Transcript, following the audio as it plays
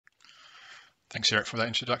Thanks, Eric, for that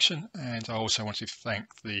introduction. And I also want to thank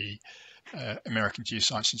the American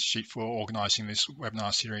Geoscience Institute for organising this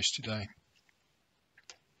webinar series today.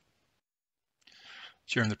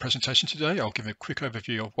 During the presentation today, I'll give a quick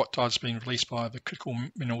overview of what data has been released by the Critical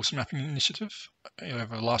Minerals Mapping Initiative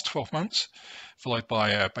over the last 12 months, followed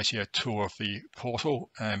by basically a tour of the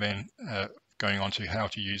portal, and then going on to how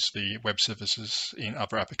to use the web services in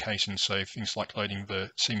other applications. So things like loading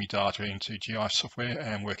the CME data into GIS software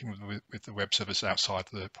and working with the web service outside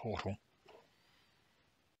the portal.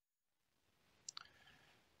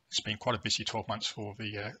 It's been quite a busy 12 months for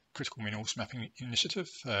the Critical Minerals Mapping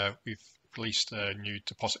Initiative. We've released a new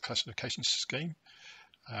deposit classification scheme,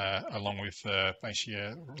 along with basically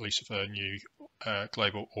a release of a new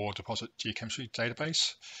global ore deposit geochemistry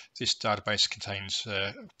database. This database contains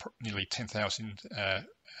nearly 10,000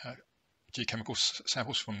 geochemical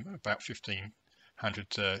samples from about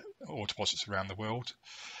 1,500 ore deposits around the world.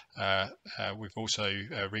 We've also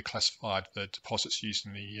reclassified the deposits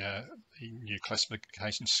using the new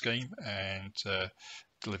classification scheme and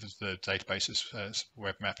delivered the databases as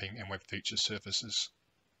web mapping and web feature services.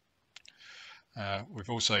 We've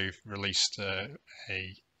also released a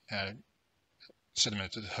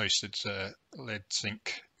sedimented hosted lead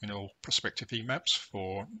zinc mineral prospectivity maps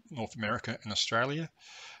for North America and Australia.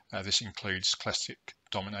 This includes classic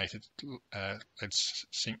dominated lead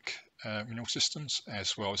zinc mineral systems,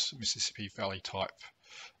 as well as Mississippi Valley type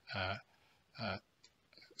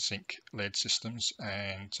zinc lead systems,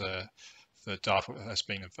 and the data has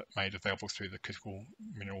been made available through the Critical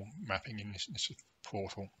Mineral Mapping Initiative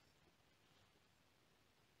portal.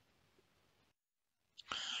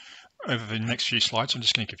 Over the next few slides, I'm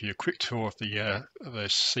just going to give you a quick tour of the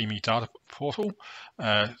CME data portal.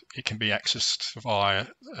 It can be accessed via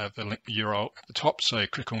the link URL at the top, so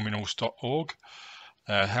criticalminerals.org.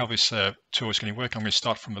 How this tour is going to work, I'm going to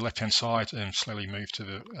start from the left-hand side and slowly move to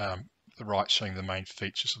the right, showing the main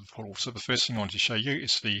features of the portal. So the first thing I want to show you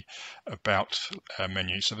is the About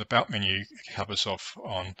menu. So the About menu covers off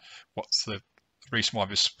on what's the reason why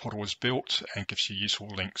this portal was built and gives you useful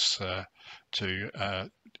links to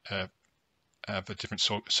the different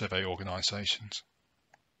survey organisations.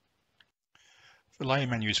 The layer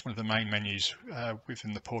menu is one of the main menus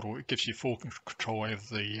within the portal. It gives you full control over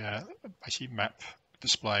the basic map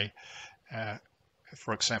display.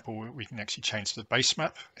 For example, we can actually change the base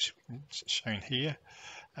map, as shown here.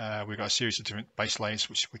 We've got a series of different base layers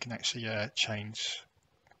which we can actually change.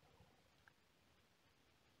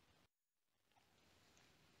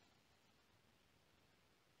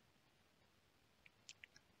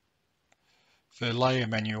 The layer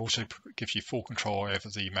menu also gives you full control over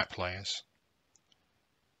the map layers.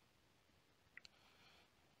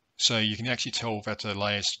 So you can actually tell that the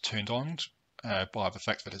layer is turned on by the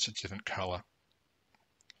fact that it's a different color.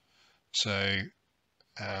 So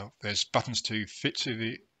there's buttons to fit to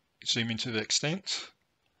the zoom into the extent,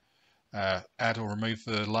 add or remove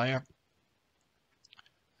the layer,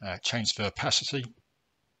 change the opacity,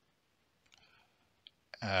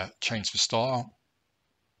 change the style,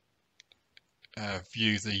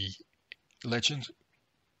 view the legend.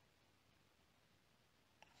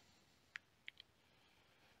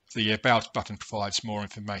 The About button provides more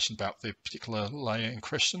information about the particular layer in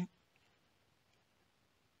question.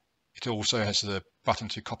 It also has the button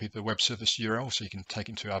to copy the web service URL, so you can take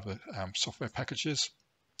it into other software packages.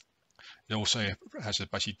 It also has a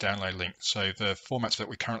basic download link. So the formats that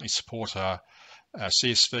we currently support are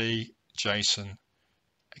CSV, JSON,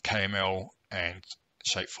 KML, and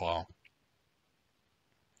shapefile.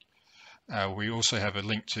 We also have a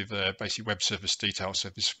link to the basic web service details, so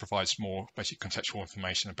this provides more basic contextual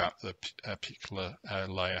information about the particular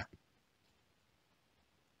layer.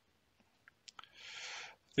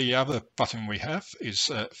 The other button we have is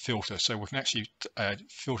filter, so we can actually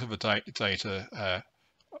filter the data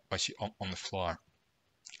basically on the fly.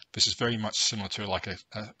 This is very much similar to like a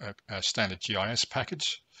standard GIS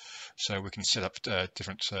package, so we can set up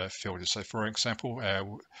different filters. So for example,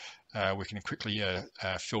 we can quickly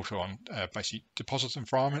filter on basic deposit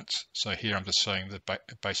environments. So here I'm just showing the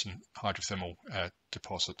basin hydrothermal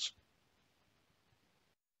deposits.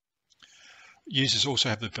 Users also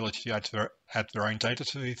have the ability to add their own data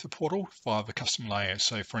to the portal via the custom layer.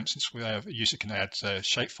 So for instance, a user can add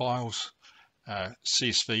shape files,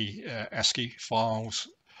 CSV, ASCII files,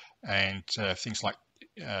 and things like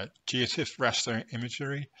geotiff raster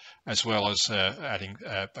imagery, as well as adding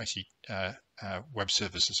basic web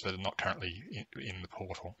services that are not currently in the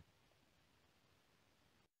portal.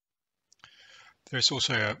 There's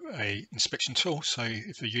also a inspection tool, so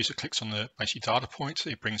if the user clicks on the basic data point,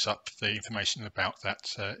 it brings up the information about that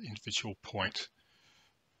individual point.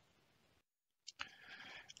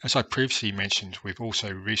 As I previously mentioned, we've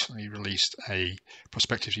also recently released a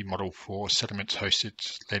prospectivity model for sediment-hosted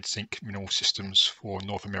lead-zinc mineral systems for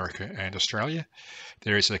North America and Australia.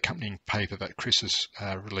 There is an accompanying paper that Chris has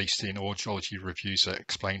released in Ore Geology Reviews that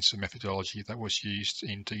explains the methodology that was used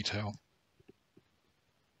in detail.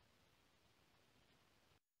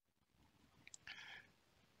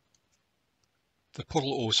 The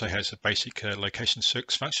portal also has a basic location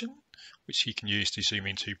search function, which you can use to zoom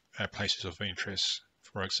into places of interest.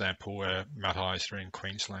 For example, Mount Isa in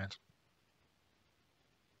Queensland.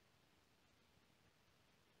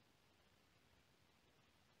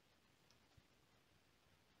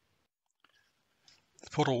 The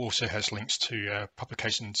portal also has links to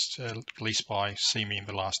publications released by CME in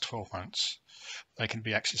the last 12 months. They can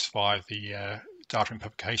be accessed via the Data and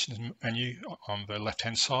Publications menu on the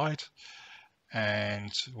left-hand side.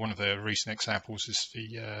 And one of the recent examples is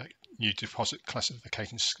the new deposit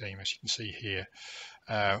classification scheme, as you can see here.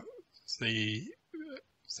 The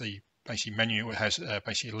basic menu has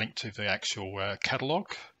basically a link to the actual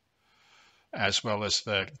catalogue, as well as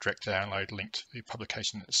the direct download link to the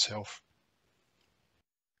publication itself.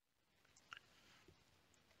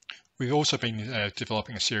 We've also been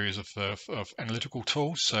developing a series of analytical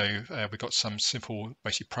tools. So we've got some simple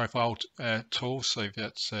basic profile tools so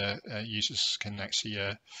that users can actually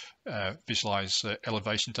visualize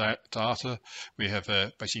elevation data. We have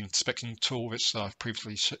a basic inspection tool which I've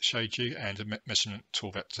previously showed you, and a measurement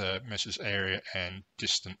tool that measures area and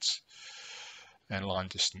distance and line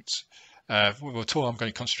distance. The tool I'm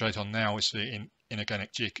going to concentrate on now is the inorganic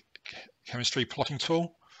geochemistry plotting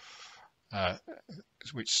tool.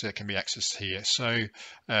 Which can be accessed here. So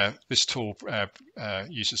this tool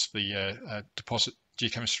uses the deposit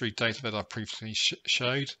geochemistry data that I previously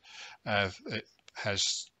showed. It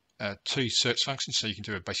has two search functions, so you can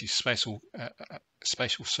do a basic spatial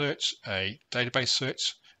search, a database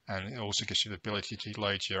search, and it also gives you the ability to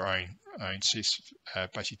load your own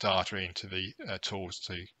basic data into the tools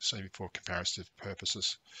for comparative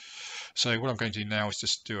purposes. So what I'm going to do now is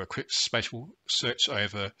just do a quick spatial search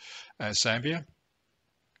over Zambia.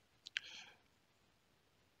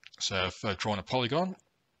 So I've drawn a polygon,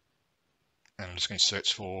 and I'm just going to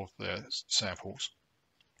search for the samples.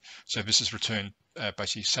 So this has returned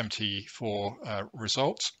basically 74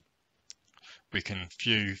 results. We can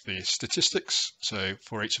view the statistics, so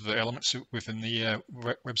for each of the elements within the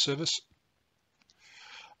web service.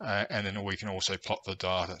 And then we can also plot the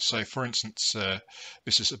data. So for instance,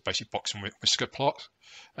 this is a basic box and whisker plot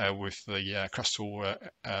with the crustal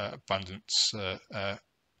abundance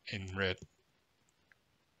in red.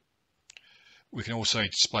 We can also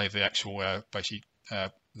display the actual basic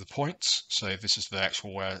the points. So this is the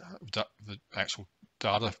actual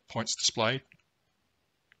data points displayed.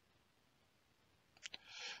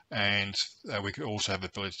 And we could also have the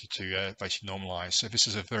ability to basically normalize. So this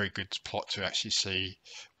is a very good plot to actually see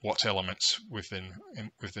what elements within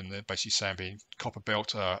the basic Zambian copper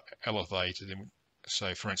belt are elevated.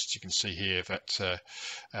 So for instance, you can see here that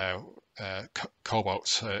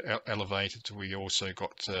cobalt's elevated. We also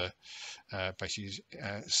got basically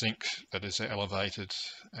zinc that is elevated,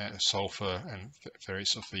 sulfur, and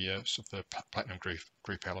various of the platinum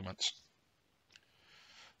group elements.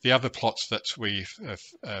 The other plots that we've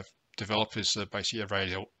developed is basically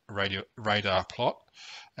a radar plot,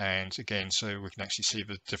 and again, so we can actually see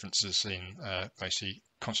the differences in basically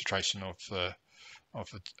concentration of the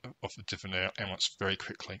different elements very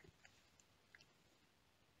quickly.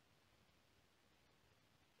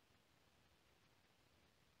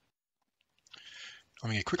 I'm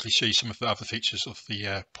going to quickly show you some of the other features of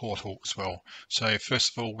the portal as well. So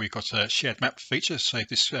first of all, we've got a shared map feature. So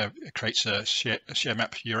this creates a shared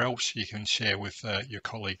map URL so you can share with your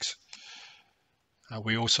colleagues.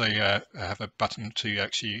 We also have a button to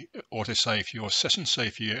actually auto-save your session. So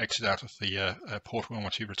if you exit out of the portal and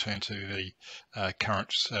want to return to the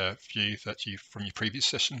current view from your previous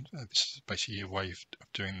session, this is basically a way of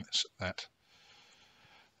doing that.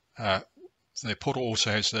 The portal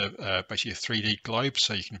also has basically a 3D globe,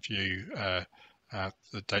 so you can view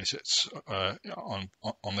the datasets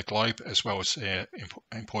on the globe, as well as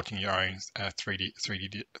importing your own 3D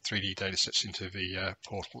datasets into the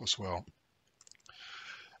portal as well.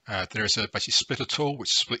 There is a basic splitter tool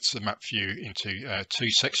which splits the map view into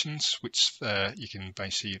two sections, which you can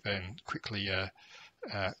basically then quickly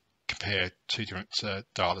compare two different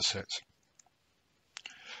data sets.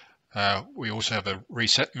 We also have a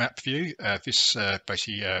reset map view. This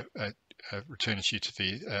basically returns you to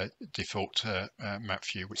the default map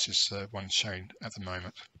view, which is the one shown at the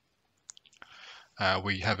moment.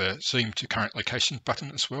 We have a zoom to current location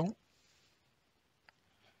button as well.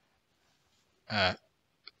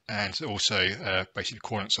 and also basically the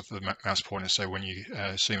coordinates of the mouse pointer. So when you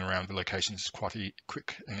zoom around the locations, it's quite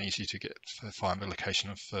quick and easy to find the location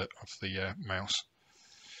of the mouse.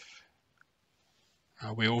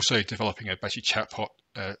 We're also developing a basic chatbot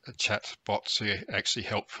to actually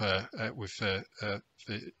help with the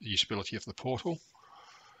usability of the portal.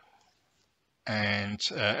 And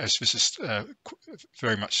as this is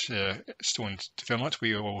very much still in development,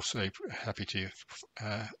 we are also happy to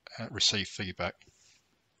receive feedback.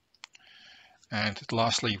 And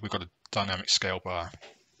lastly, we've got a dynamic scale bar.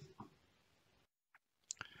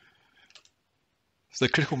 The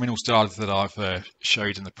critical minerals data that I've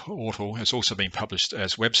showed in the portal has also been published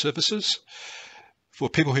as web services. For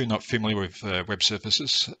people who are not familiar with web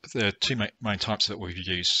services, there are two main types that we've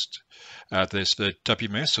used. There's the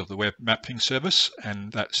WMS, or the Web Mapping Service,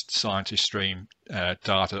 and that's designed to stream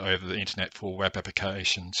data over the internet for web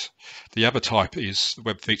applications. The other type is the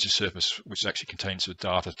Web Feature Service, which actually contains the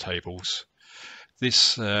data tables.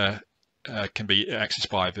 This can be accessed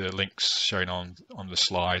by the links shown on the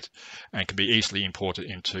slide and can be easily imported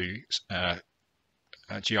into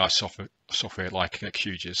GIS software like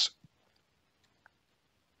QGIS.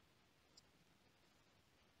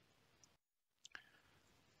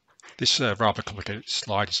 This rather complicated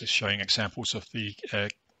slide is just showing examples of the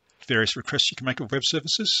various requests you can make of web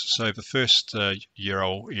services. So the first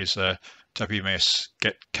URL is a WMS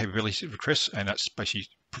get capability request, and that's basically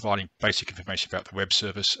providing basic information about the web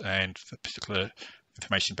service and particular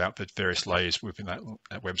information about the various layers within that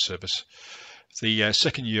web service. The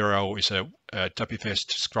second URL is a WFS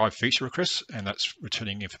describe feature request, and that's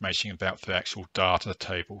returning information about the actual data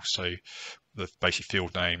table. So the basic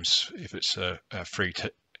field names, if it's a free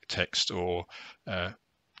text or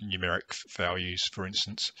numeric values, for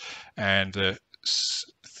instance. And the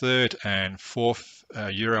third and fourth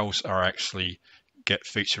URLs are actually get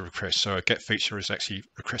feature requests. So a get feature is actually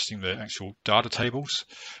requesting the actual data tables.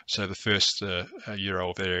 So the first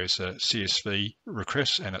URL there is a CSV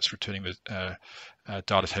request, and that's returning the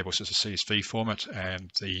data tables as a CSV format.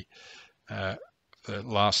 And the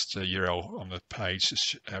last URL on the page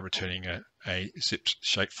is returning a zip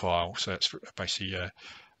shape file. So it's basically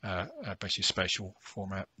basically spatial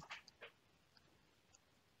format.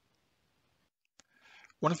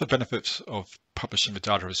 One of the benefits of publishing the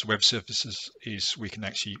data as web services is we can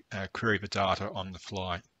actually query the data on the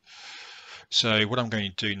fly. So what I'm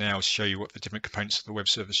going to do now is show you what the different components of the web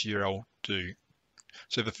service URL do.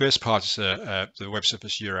 So the first part is the web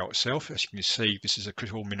service URL itself. As you can see, this is a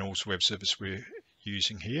critical minerals web service we're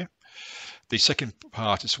using here. The second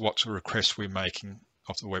part is what requests we're making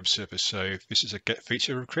of the web service. So this is a get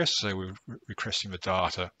feature request, so we're requesting the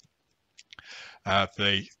data.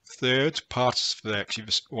 The third part is for actually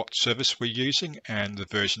what service we're using and the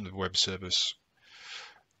version of the web service.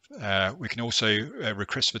 We can also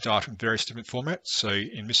request the data in various different formats. So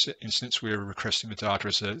in this instance, we're requesting the data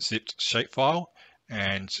as a zipped shapefile,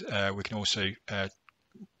 and we can also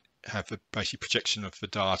have the basic projection of the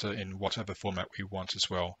data in whatever format we want as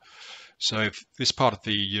well. So this part of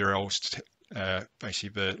the URL is basically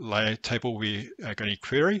the layer table we are going to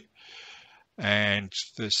query, and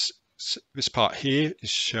this part here is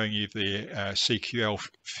showing you the CQL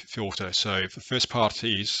filter. So the first part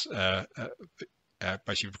is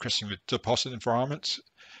basically requesting the deposit environment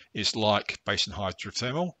is like basin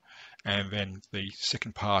hydrothermal, and then the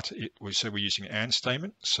second part we're using an AND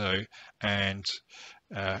statement. So and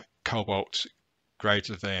cobalt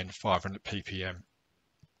greater than 500 ppm.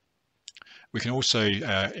 We can also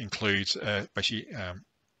include basically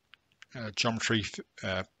geometry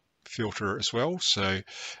filter as well. So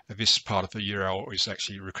this part of the URL is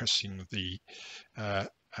actually requesting the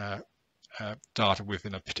data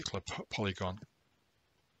within a particular polygon.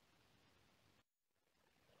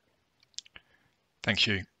 Thank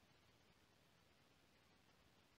you.